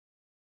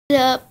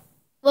Up?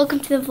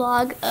 Welcome to the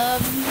vlog.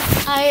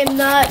 I am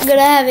not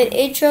gonna have an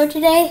intro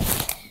today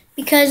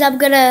because I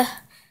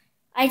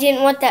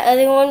didn't want that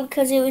other one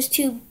because it was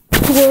too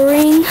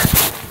boring.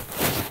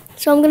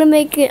 So I'm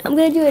gonna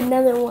do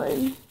another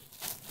one.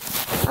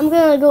 I'm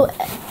gonna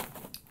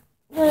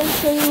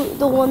show you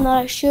the one that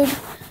I should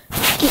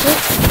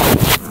get.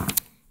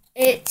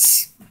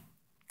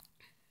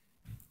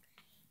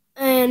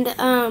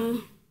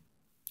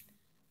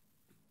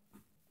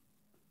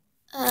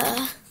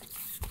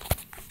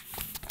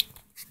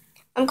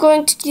 I'm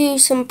going to do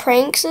some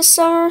pranks this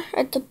summer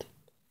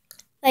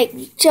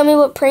tell me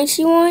what pranks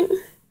you want.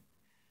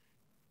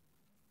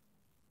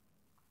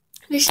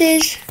 This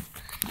is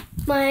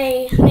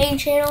my main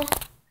channel.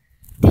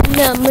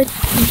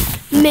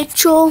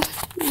 Mitchell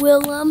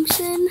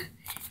Williamson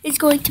is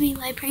going to be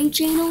my prank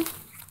channel.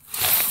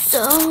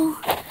 So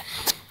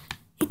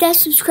hit that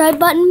subscribe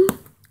button.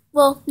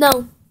 Well,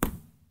 no.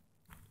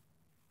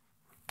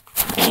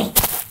 I'm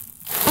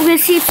gonna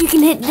see if you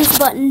can hit this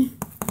button.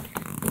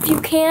 If you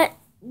can't,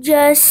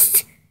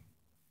 just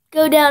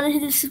go down and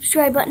hit the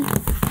subscribe button.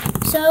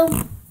 So,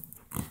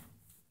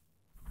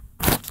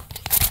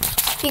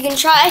 if you can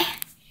try,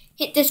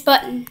 hit this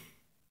button.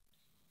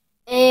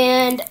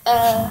 And,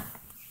 I'm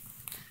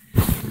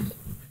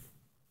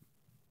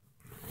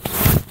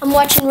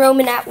watching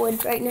Roman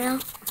Atwood right now.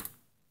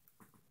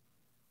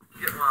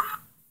 Get one.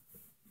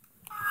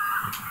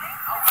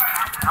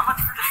 How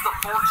much for just the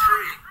whole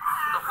tree?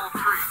 The whole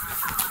tree.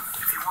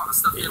 If you want the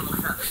stuffed animal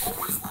cat, it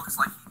always looks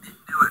like he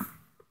didn't do it.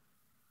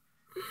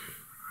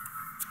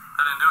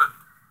 I didn't do it.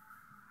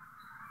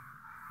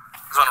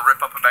 He's want to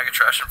rip up a bag of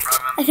trash in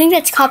front of him. I think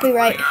that's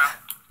copyright.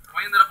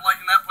 We ended up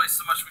liking that place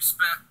so much we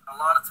spent a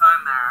lot of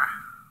time there.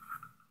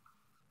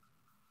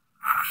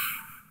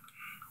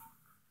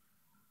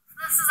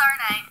 This is our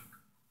night.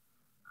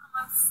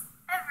 Almost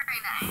every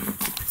night,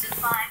 which is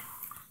fine.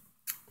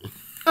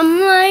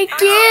 I'm like,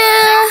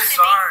 yeah.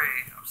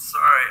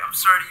 I'm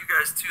sorry to you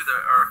guys too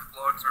that our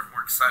vlogs aren't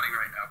more exciting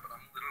right now, but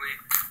I'm literally,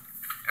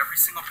 every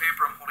single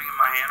paper I'm holding in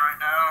my hand right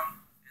now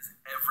is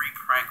every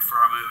prank for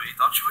our movie.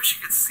 Don't you wish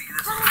you could see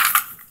this?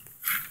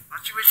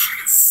 Don't you wish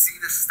you could see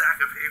this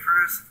stack of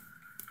papers?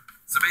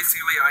 So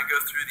basically I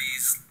go through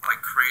these like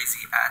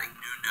crazy, adding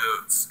new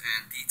notes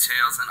and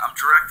details, and I'm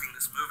directing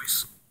this movie.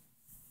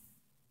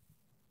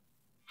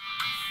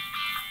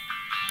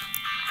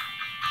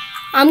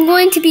 I'm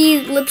going to be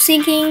lip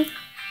syncing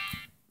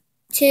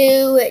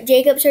to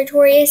Jacob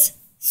Sartorius'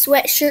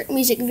 Sweatshirt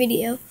music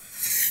video.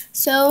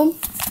 So,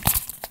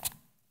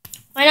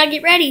 why not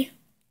get ready?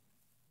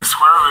 The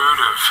square root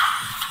of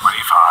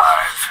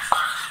 25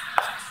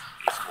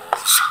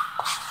 equals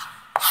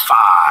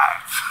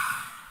 5.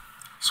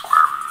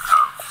 Square root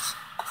of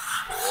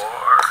 4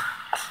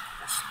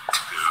 equals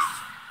 2.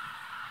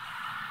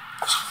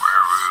 The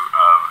square root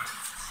of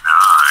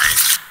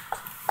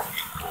 9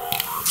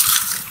 equals...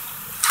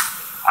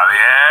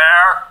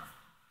 Javier,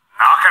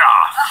 knock it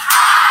off.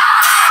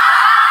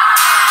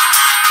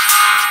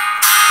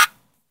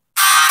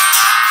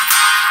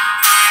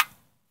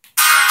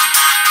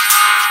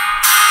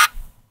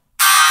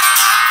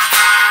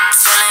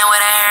 Chilling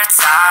with hair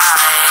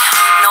tied,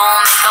 no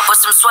makeup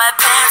with some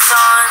sweatpants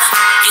on.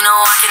 You know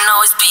I can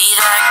always be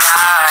that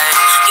guy.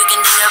 You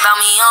can think about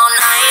me all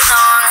night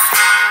long,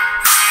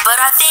 but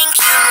I think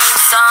you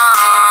need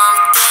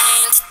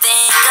something to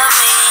think of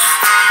me.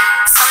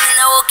 Something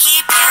that will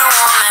keep you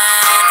warm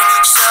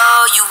and show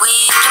you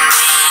we can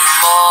be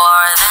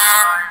more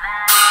than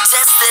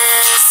just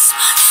this.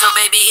 So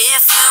baby,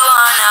 if you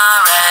are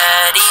not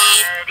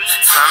ready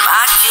for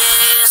my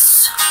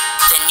kiss,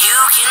 then you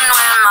can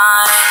wear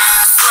my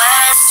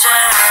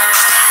sweatshirt.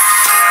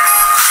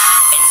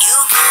 And you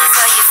can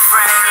tell your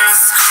friends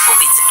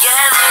we'll be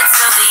together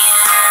till the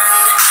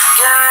end.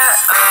 Girl,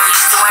 you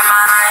can wear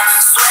my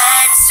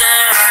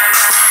sweatshirt,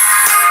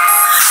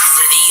 'cause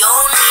you're the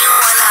only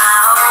one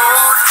I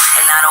hold,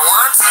 and I don't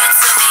want you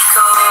to be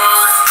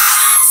cold.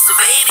 So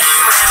baby,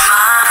 wear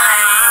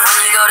mine.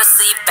 When you go to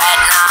sleep at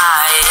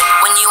night,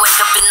 when you wake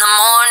up in the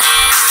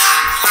morning,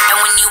 and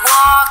when you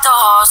walk the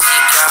hall,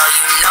 see girl,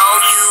 you know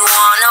you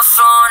wanna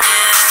flaunt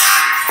it.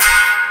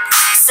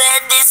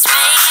 Said this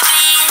may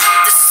be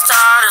the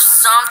start of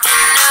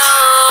something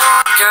new.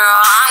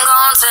 Girl, I'm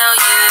gonna tell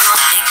you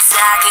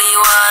exactly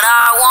what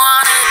I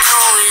wanna do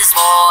is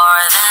more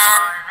than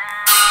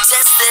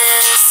just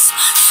this.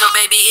 So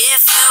baby,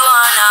 if you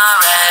are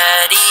not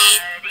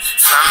ready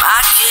for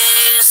my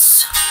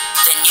kiss,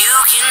 then you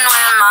can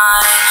wear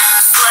my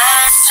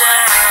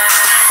sweatshirt.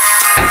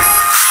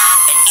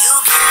 And you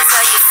can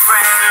tell your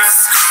friends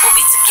we'll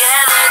be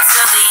together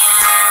till the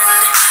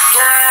end.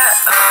 Girl,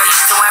 you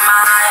can wear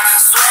my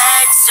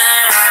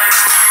sweatshirt,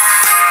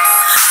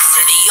 'cause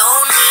you're the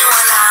only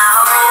one I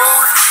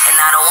hold, and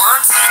I don't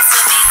want you to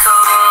be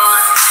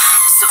cold.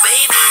 So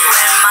baby,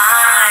 wear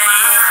mine.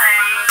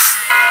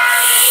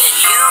 And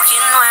you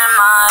can wear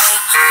my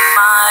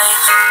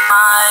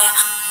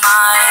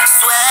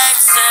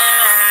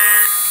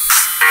sweatshirt,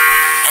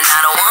 and I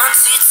don't want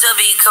you to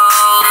be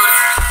cold,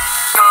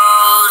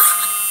 cold,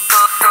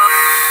 cold,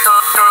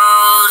 cold,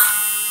 cold.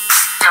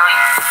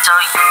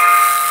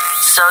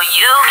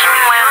 you can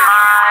wear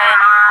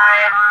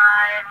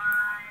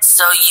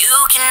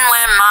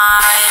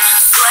my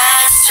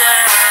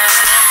sweatshirt.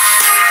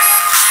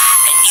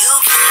 And you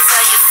can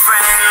tell your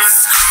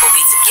friends we'll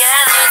be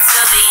together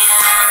till the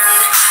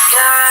end.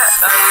 Girl,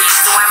 you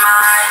can wear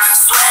my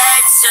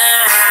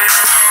sweatshirt.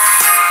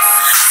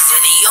 'Cause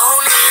you're the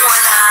only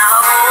one I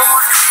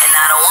hold, and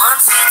I don't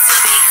want you to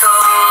be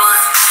cold.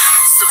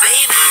 So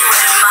baby,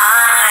 wear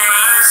my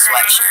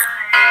sweatshirt.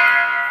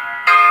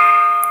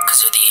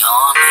 'Cause you're the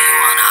only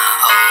one I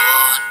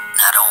hold,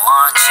 and I don't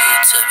want you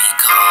to be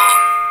cold.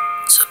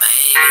 So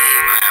baby,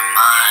 wear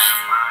mine.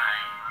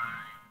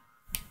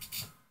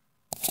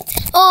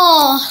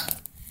 Oh,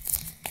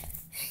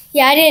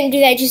 yeah, I didn't do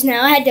that just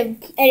now. I had to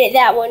edit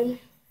that one,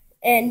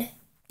 and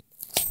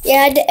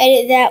yeah, I had to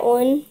edit that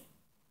one.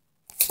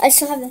 I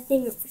still have that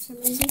thing up for some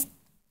reason.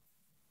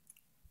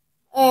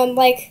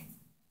 Like,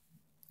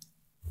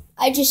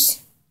 I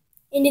just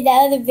ended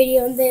that other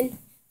video, and then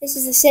this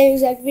is the same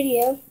exact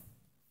video.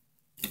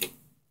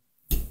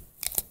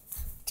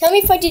 Tell me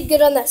if I did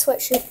good on that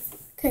sweatshirt,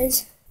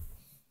 because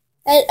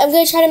I'm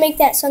going to try to make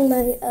that song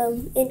my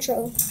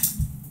intro.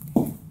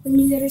 When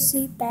you go to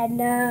sleep at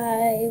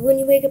night, when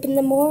you wake up in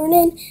the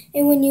morning,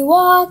 and when you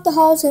walk the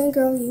halls, and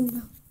girl, you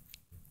know.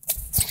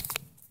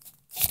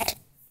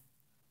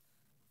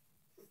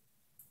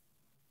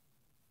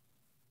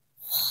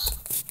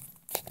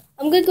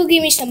 I'm going to go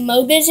get me some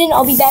Mobizen.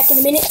 I'll be back in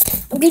a minute.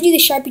 I'm going to do the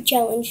Sharpie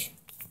challenge.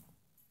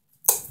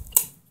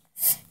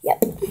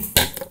 Yep.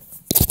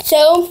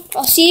 So,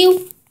 I'll see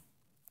you.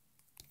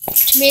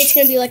 To me, it's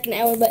going to be like an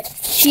hour, but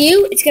to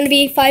you, it's going to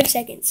be 5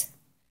 seconds.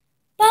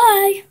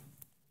 Bye.